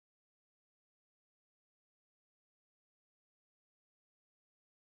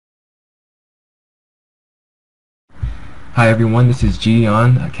Hi everyone, this is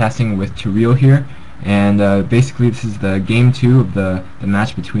Gian casting with Tureel here, and basically this is the game 2 of the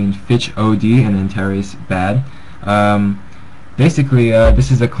match between FiTch OD and Antares BaD. Basically, this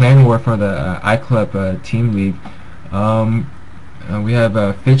is a clan war for the iClub team league. We have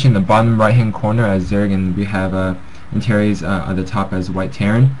FiTch in the bottom right hand corner as Zerg, and we have Antares at the top as White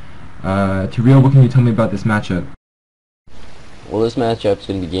Terran. Tureel, what can you tell me about this matchup? Well, this matchup's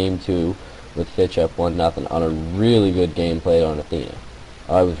going to be game 2 with FiTch up 1-0 on a really good game played on Athena.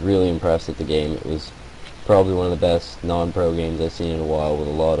 I was really impressed with the game. It was probably one of the best non-pro games I've seen in a while, with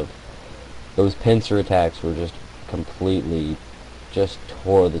a lot of those pincer attacks were just completely just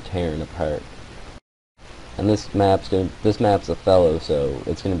tore the Terran apart. And this map's Othello, so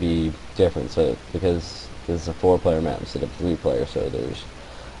it's going to be different. So because this is a 4-player map instead of 3-player, so there's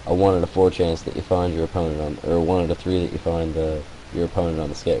a 1 out of 4 chance that you find your opponent on, or 1 out of 3 that you find your opponent on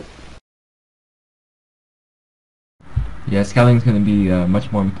the scout. Yeah, scouting is going to be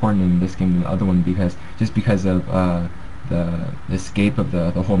much more important in this game than the other one because of the escape of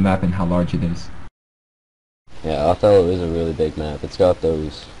the whole map and how large it is. Yeah, Othello is a really big map. It's got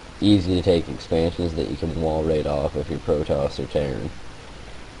those easy to take expansions that you can wall right off if you're Protoss or Terran.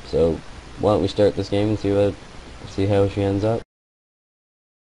 So why don't we start this game and see how she ends up.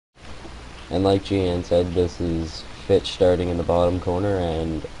 And like Gian said, this is FiTch starting in the bottom corner,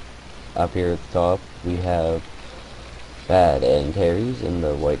 and up here at the top we have Bad.Antares in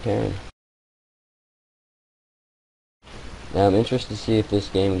the White Terran. Now I'm interested to see if this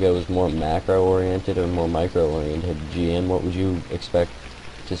game goes more macro oriented or more micro oriented. Gian, what would you expect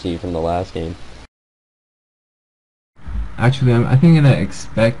to see from the last game? Actually, I think I'm gonna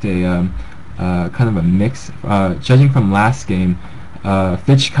expect a kind of a mix. Judging from last game,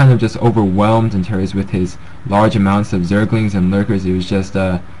 FiTch kind of just overwhelmed Antares with his large amounts of Zerglings and Lurkers. It was just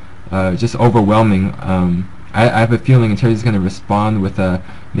overwhelming. I have a feeling Antares is going to respond with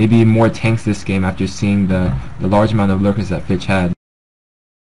maybe more tanks this game after seeing the large amount of Lurkers that FiTch had.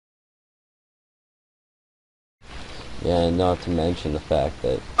 Yeah, and not to mention the fact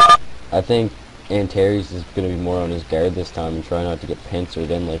that I think Antares is going to be more on his guard this time and try not to get pincered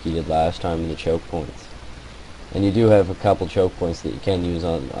in like he did last time in the choke points. And you do have a couple choke points that you can use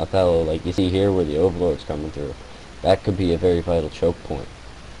on Othello, like you see here where the Overlord's coming through. That could be a very vital choke point.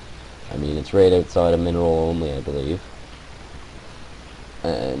 I mean, it's right outside of mineral only, I believe.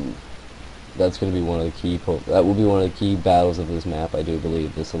 And that's going to be one of the key that will be one of the key battles of this map, I do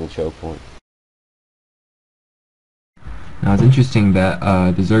believe, this little choke point. Now it's interesting that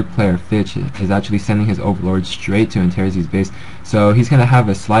the Zerg player FiTch is actually sending his Overlord straight to Antares' base, so he's going to have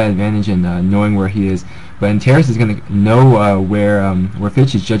a slight advantage in knowing where he is. But Antares is going to know where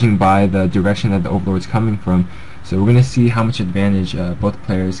FiTch is, judging by the direction that the Overlord's coming from. So we're going to see how much advantage both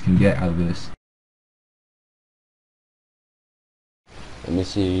players can get out of this. Let me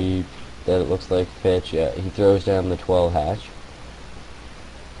see that it looks like FiTch. Yeah, he throws down the 12 hatch.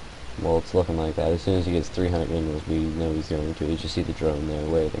 Well, it's looking like that. As soon as he gets 300 minerals, we know he's going to. You just see the drone there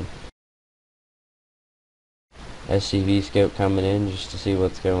waiting. SCV scout coming in just to see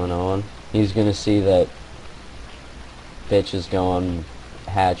what's going on. He's going to see that FiTch has gone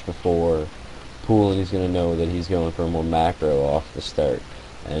hatch before pool, and he's going to know that he's going for a more macro off the start.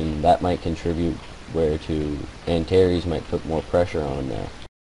 And that might contribute where to Antares might put more pressure on him now.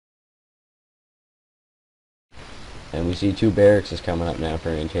 And we see 2 barracks is coming up now for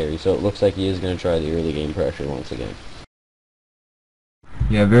Antares, so it looks like he is going to try the early game pressure once again.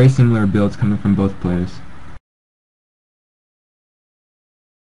 Yeah, very similar builds coming from both players.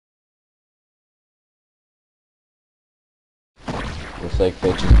 Looks like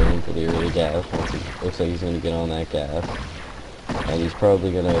FiTch is going for the early gas. Looks like he's going to get on that gas. And he's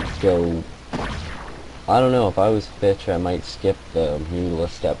probably going to go... I don't know, if I was FiTch, I might skip the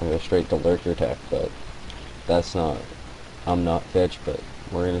Mutilus step and go straight to Lurker Tech, but that's not... I'm not FiTch, but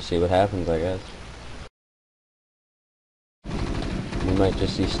we're going to see what happens, I guess. We might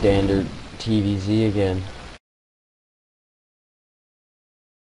just see standard TVZ again.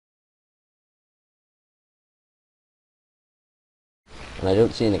 And I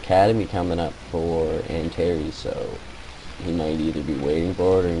don't see an academy coming up for Antares, so he might either be waiting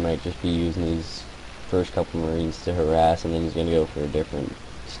for it, or he might just be using these first couple Marines to harass, and then he's going to go for a different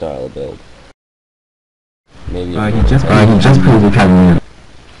style of build. Maybe He just put the academy.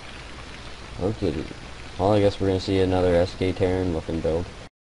 Okay. Well, I guess we're going to see another SK Terran looking build.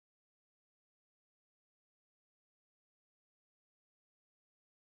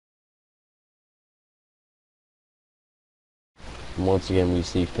 And once again, we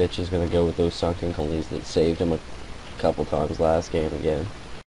see FiTch is going to go with those sunken colonies that saved him a couple times last game again.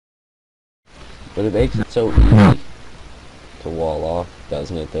 But it makes it so easy to wall off,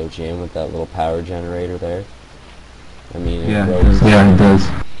 doesn't it though, Jim, with that little power generator there? I mean, Yeah, it it does. yeah, It does.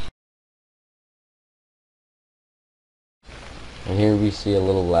 And here we see a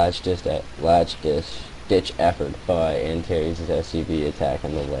little ditch effort by Antares' SCV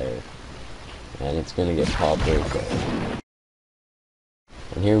attacking the lair. And it's going to get popped right there.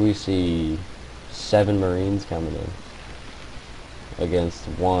 And here we see 7 Marines coming in against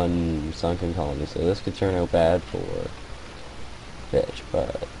 1 sunken colony. So this could turn out bad for FiTch,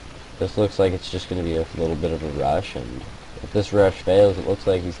 but this looks like it's just going to be a little bit of a rush, and if this rush fails, it looks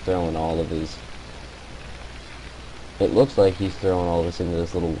like he's throwing all of this into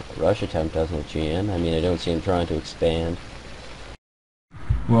this little rush attempt, doesn't it, GN? I mean, I don't see him trying to expand.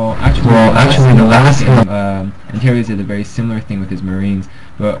 Well, actually, the last game, Antares did a very similar thing with his Marines.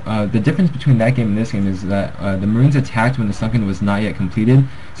 But the difference between that game and this game is that the Marines attacked when the sunken was not yet completed,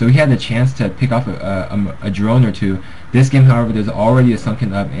 so he had the chance to pick off a drone or two. This game, however, there's already a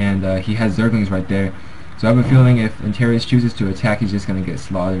sunken up, and he has Zerglings right there. So I have a feeling if Antares chooses to attack, he's just going to get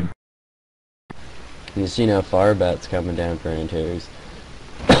slaughtered. You see now Firebat's coming down for Antares.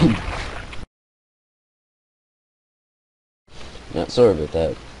 Now, sorry about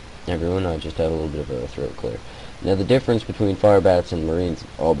that, everyone. I just had a little bit of a throat clear. Now, the difference between Firebats and Marines,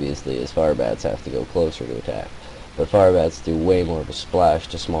 obviously, is Firebats have to go closer to attack. But Firebats do way more of a splash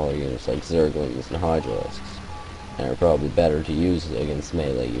to smaller units like Zerglings and Hydralisks, and are probably better to use against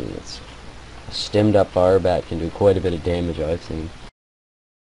melee units. A stemmed up Firebat can do quite a bit of damage, I've seen.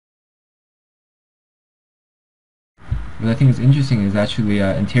 What I think is interesting is actually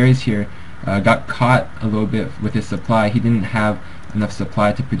Antares here got caught a little bit with his supply. He didn't have enough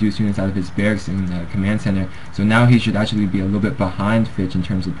supply to produce units out of his barracks and command center, so now he should actually be a little bit behind FiTch in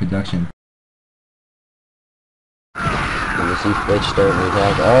terms of production. And you see FiTch starting to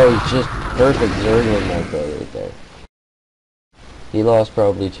attack. Oh, he's just perfect Zergling micro right there. He lost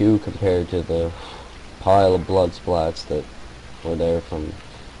probably 2 compared to the pile of blood splats that were there from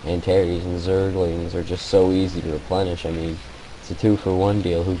Antares, and Zerglings are just so easy to replenish. I mean, it's a 2-for-1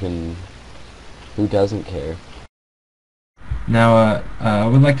 deal. Who doesn't care? Now, I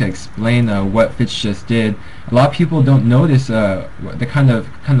would like to explain what FiTch just did. A lot of people don't notice the kind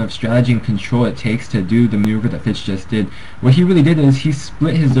of strategy and control it takes to do the maneuver that FiTch just did. What he really did is he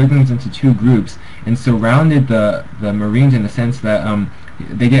split his Zerglings into 2 groups and surrounded the Marines in the sense that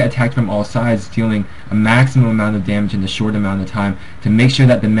they get attacked from all sides, dealing a maximum amount of damage in a short amount of time to make sure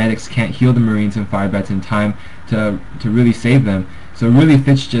that the medics can't heal the Marines and Firebats in time to really save them. So really,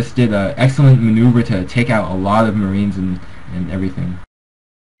 FiTch just did an excellent maneuver to take out a lot of Marines and everything.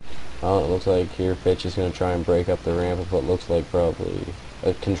 Well, it looks like here FiTch is going to try and break up the ramp with what looks like probably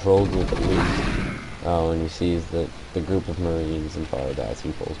a control group at least. Oh, and he sees the group of Marines and Firebats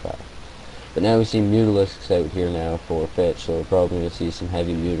and pulls back. But now we see Mutalisks out here now for FiTch, so we're probably going to see some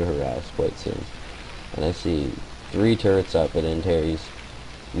heavy Muta-harass quite soon. And I see 3 turrets up at Antares'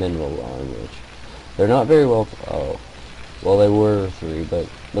 mineral line, which they're not very well. Oh, well, they were 3, but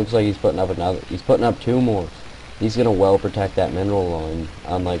looks like he's putting up another. He's putting up 2 more. He's going to well protect that mineral line,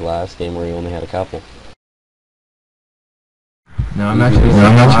 unlike last game where he only had a couple. Now I'm actually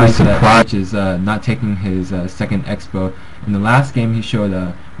surprised that FiTch is not taking his second expo. In the last game he showed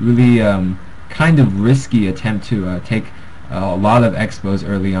a really kind of risky attempt to take a lot of expos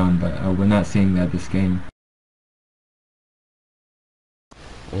early on, but we're not seeing that this game.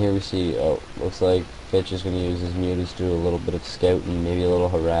 And here we see, oh, looks like FiTch is going to use his mutas to do a little bit of scouting, maybe a little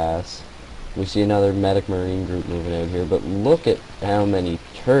harass. We see another medic marine group moving out here, but look at how many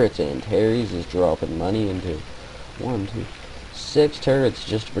turrets Antares is dropping money into. 1, 2, 6 turrets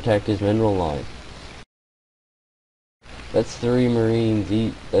just to protect his mineral line. That's 3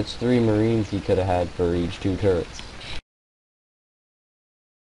 marines. That's 3 marines he could have had for each 2 turrets.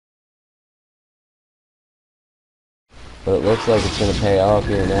 But it looks like it's going to pay off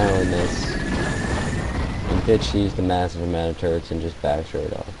here now in this. And FiTch sees the massive amount of turrets and just backs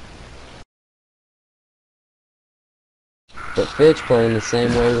right off. But FiTch playing the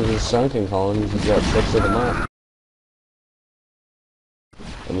same way with his sunken colonies, he's got 6 of them up.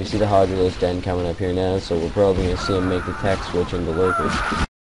 And we see the Hydralisk den coming up here now, so we're probably going to see him make the tech switch into lurkers.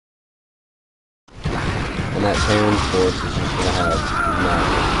 And that Terran force is just going to have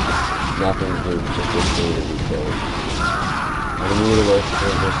nothing to do with just this dude to be killed. And the Mutalist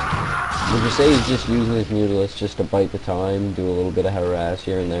would you say he's just using his Mutalist just to bite the time, do a little bit of harass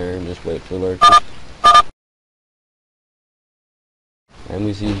here and there, and just wait for lurkers? And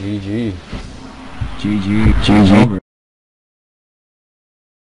we see GG. GG.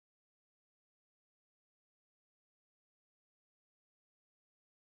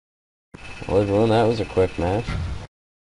 Well, everyone, that was a quick match.